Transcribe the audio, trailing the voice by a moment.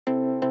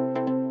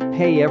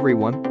Hey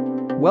everyone!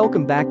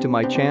 Welcome back to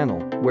my channel,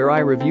 where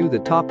I review the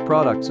top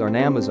products on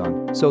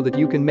Amazon so that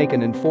you can make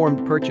an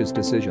informed purchase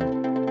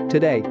decision.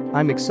 Today,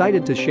 I'm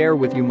excited to share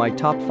with you my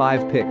top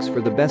 5 picks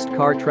for the best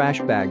car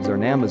trash bags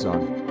on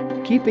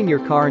Amazon. Keeping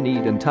your car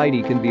neat and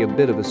tidy can be a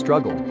bit of a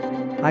struggle.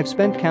 I've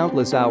spent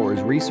countless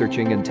hours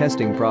researching and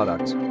testing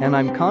products, and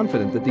I'm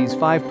confident that these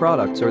 5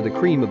 products are the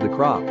cream of the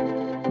crop.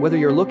 Whether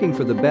you're looking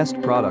for the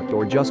best product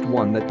or just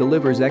one that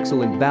delivers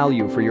excellent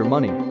value for your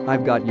money,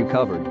 I've got you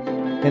covered.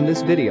 In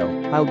this video,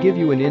 I'll give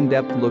you an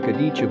in-depth look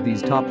at each of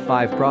these top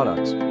 5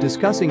 products,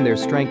 discussing their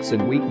strengths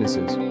and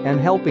weaknesses, and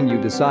helping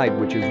you decide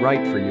which is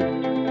right for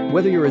you.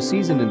 Whether you're a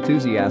seasoned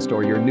enthusiast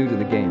or you're new to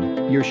the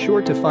game, you're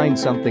sure to find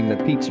something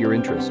that piques your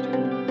interest.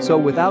 So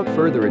without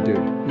further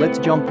ado, let's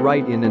jump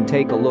right in and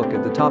take a look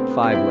at the top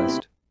 5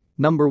 list.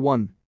 Number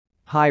 1.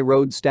 High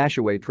Road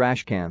Stashaway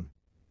Trash Can.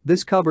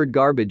 This covered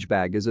garbage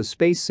bag is a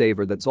space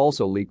saver that's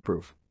also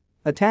leak-proof.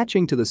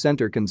 Attaching to the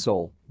center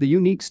console, the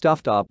unique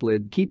stuffed-top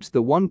lid keeps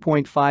the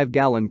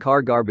 1.5-gallon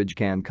car garbage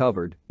can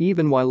covered,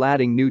 even while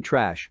adding new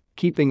trash,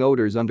 keeping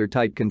odors under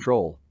tight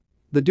control.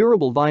 The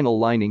durable vinyl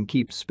lining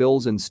keeps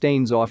spills and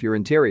stains off your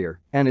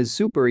interior and is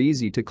super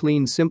easy to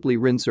clean. Simply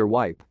rinse or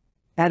wipe.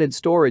 Added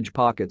storage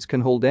pockets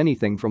can hold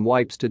anything from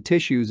wipes to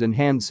tissues and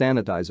hand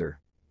sanitizer.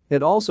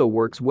 It also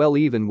works well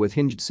even with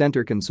hinged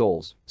center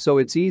consoles, so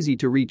it's easy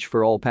to reach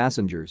for all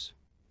passengers.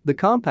 The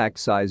compact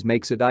size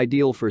makes it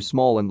ideal for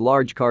small and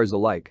large cars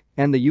alike,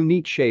 and the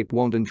unique shape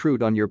won't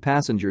intrude on your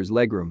passenger's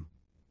legroom.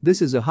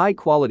 This is a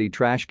high-quality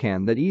trash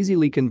can that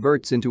easily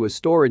converts into a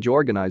storage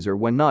organizer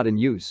when not in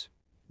use.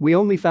 We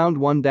only found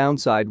one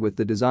downside with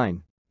the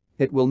design.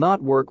 It will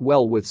not work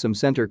well with some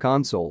center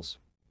consoles.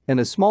 In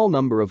a small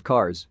number of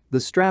cars, the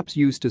straps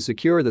used to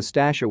secure the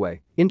stashaway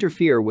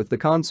interfere with the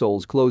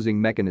console's closing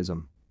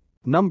mechanism.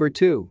 Number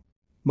 2.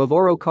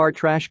 Movoro Car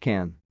Trash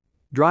Can.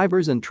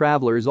 Drivers and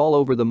travelers all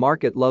over the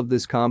market love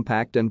this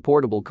compact and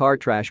portable car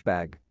trash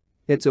bag.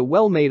 It's a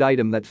well-made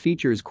item that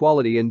features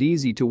quality and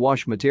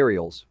easy-to-wash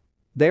materials.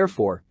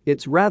 Therefore,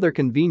 it's rather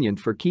convenient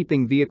for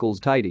keeping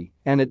vehicles tidy,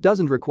 and it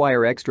doesn't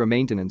require extra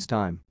maintenance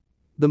time.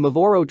 The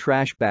Movoro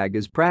trash bag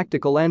is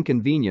practical and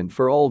convenient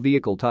for all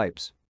vehicle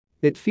types.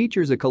 It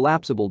features a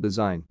collapsible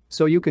design,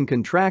 so you can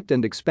contract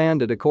and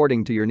expand it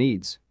according to your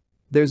needs.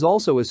 There's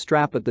also a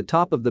strap at the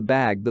top of the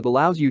bag that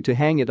allows you to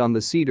hang it on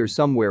the seat or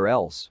somewhere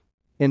else.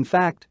 In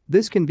fact,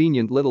 this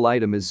convenient little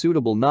item is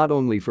suitable not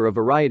only for a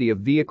variety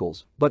of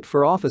vehicles, but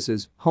for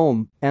offices,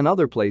 home, and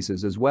other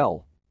places as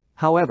well.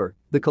 However,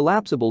 the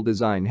collapsible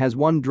design has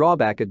one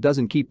drawback: it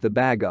doesn't keep the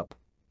bag up.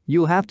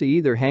 You'll have to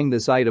either hang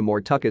this item or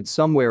tuck it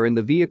somewhere in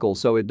the vehicle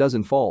so it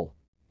doesn't fall.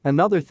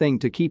 Another thing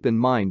to keep in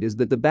mind is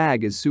that the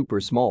bag is super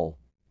small.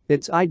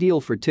 It's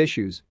ideal for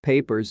tissues,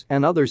 papers,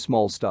 and other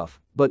small stuff,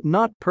 but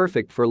not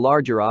perfect for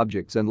larger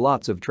objects and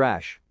lots of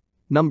trash.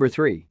 Number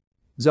 3.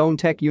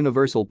 ZoneTech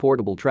Universal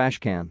Portable Trash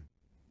Can.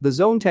 The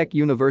ZoneTech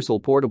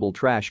Universal Portable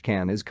Trash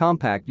Can is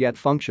compact yet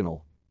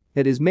functional.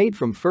 It is made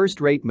from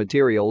first-rate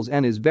materials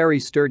and is very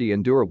sturdy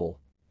and durable.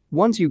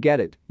 Once you get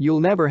it,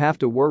 you'll never have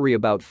to worry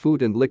about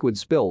food and liquid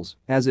spills,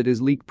 as it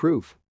is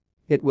leak-proof.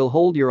 It will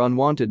hold your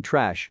unwanted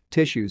trash,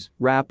 tissues,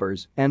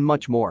 wrappers, and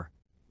much more.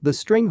 The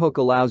string hook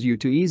allows you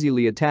to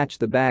easily attach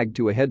the bag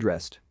to a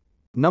headrest.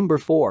 Number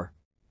 4.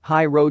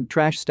 High Road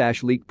Trash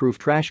Stash Leak-Proof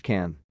Trash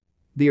Can.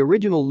 The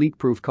original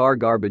leak-proof car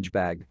garbage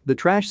bag, the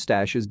Trash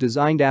Stash, is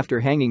designed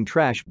after hanging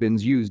trash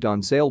bins used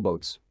on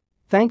sailboats.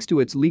 Thanks to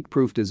its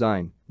leak-proof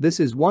design, this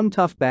is one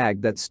tough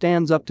bag that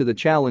stands up to the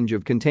challenge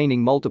of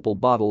containing multiple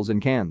bottles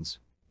and cans.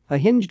 A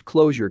hinged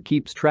closure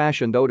keeps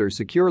trash and odor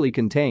securely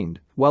contained,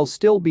 while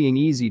still being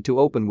easy to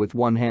open with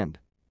one hand.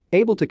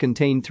 Able to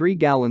contain 3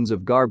 gallons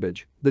of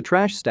garbage, the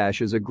Trash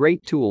Stash is a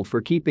great tool for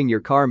keeping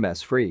your car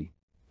mess-free.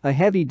 A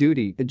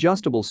heavy-duty,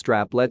 adjustable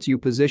strap lets you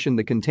position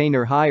the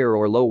container higher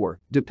or lower,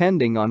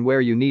 depending on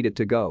where you need it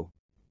to go.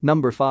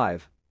 Number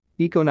 5.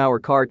 EcoNour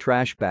Car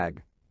Trash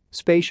Bag.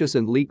 Spacious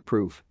and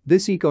leak-proof,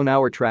 this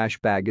EcoNour trash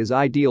bag is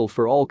ideal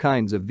for all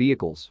kinds of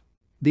vehicles.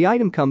 The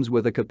item comes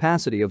with a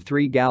capacity of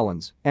 3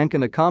 gallons and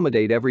can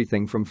accommodate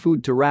everything from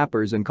food to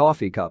wrappers and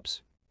coffee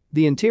cups.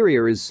 The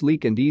interior is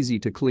sleek and easy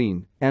to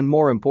clean, and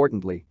more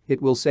importantly,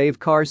 it will save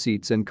car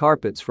seats and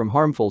carpets from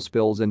harmful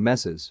spills and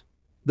messes.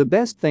 The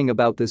best thing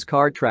about this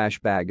car trash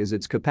bag is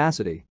its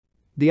capacity.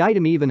 The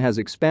item even has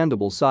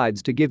expandable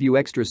sides to give you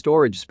extra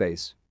storage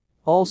space.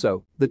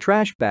 Also, the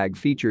trash bag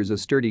features a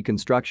sturdy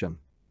construction.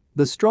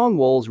 The strong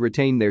walls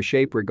retain their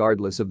shape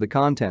regardless of the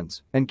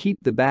contents and keep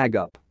the bag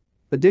up.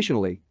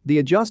 Additionally, the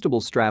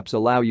adjustable straps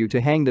allow you to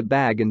hang the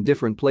bag in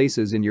different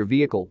places in your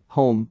vehicle,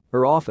 home,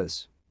 or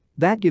office.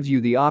 That gives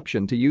you the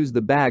option to use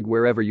the bag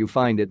wherever you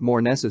find it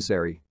more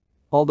necessary.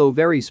 Although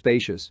very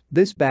spacious,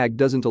 this bag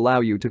doesn't allow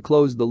you to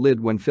close the lid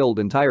when filled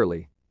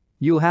entirely.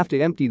 You'll have to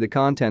empty the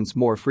contents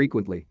more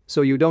frequently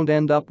so you don't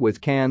end up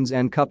with cans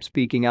and cups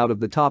peeking out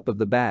of the top of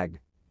the bag.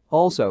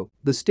 Also,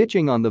 the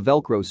stitching on the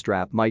Velcro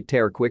strap might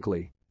tear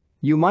quickly.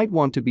 You might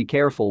want to be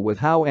careful with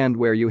how and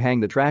where you hang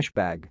the trash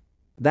bag.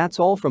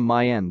 That's all from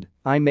my end.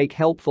 I make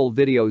helpful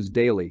videos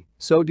daily,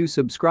 so do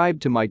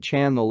subscribe to my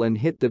channel and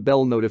hit the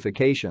bell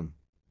notification.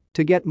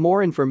 To get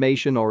more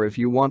information or if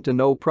you want to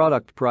know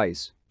product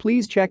price,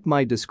 please check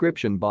my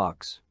description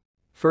box.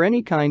 For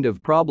any kind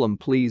of problem,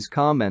 please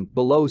comment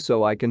below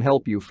so I can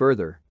help you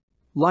further.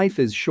 Life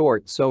is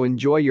short, so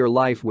enjoy your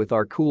life with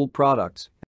our cool products.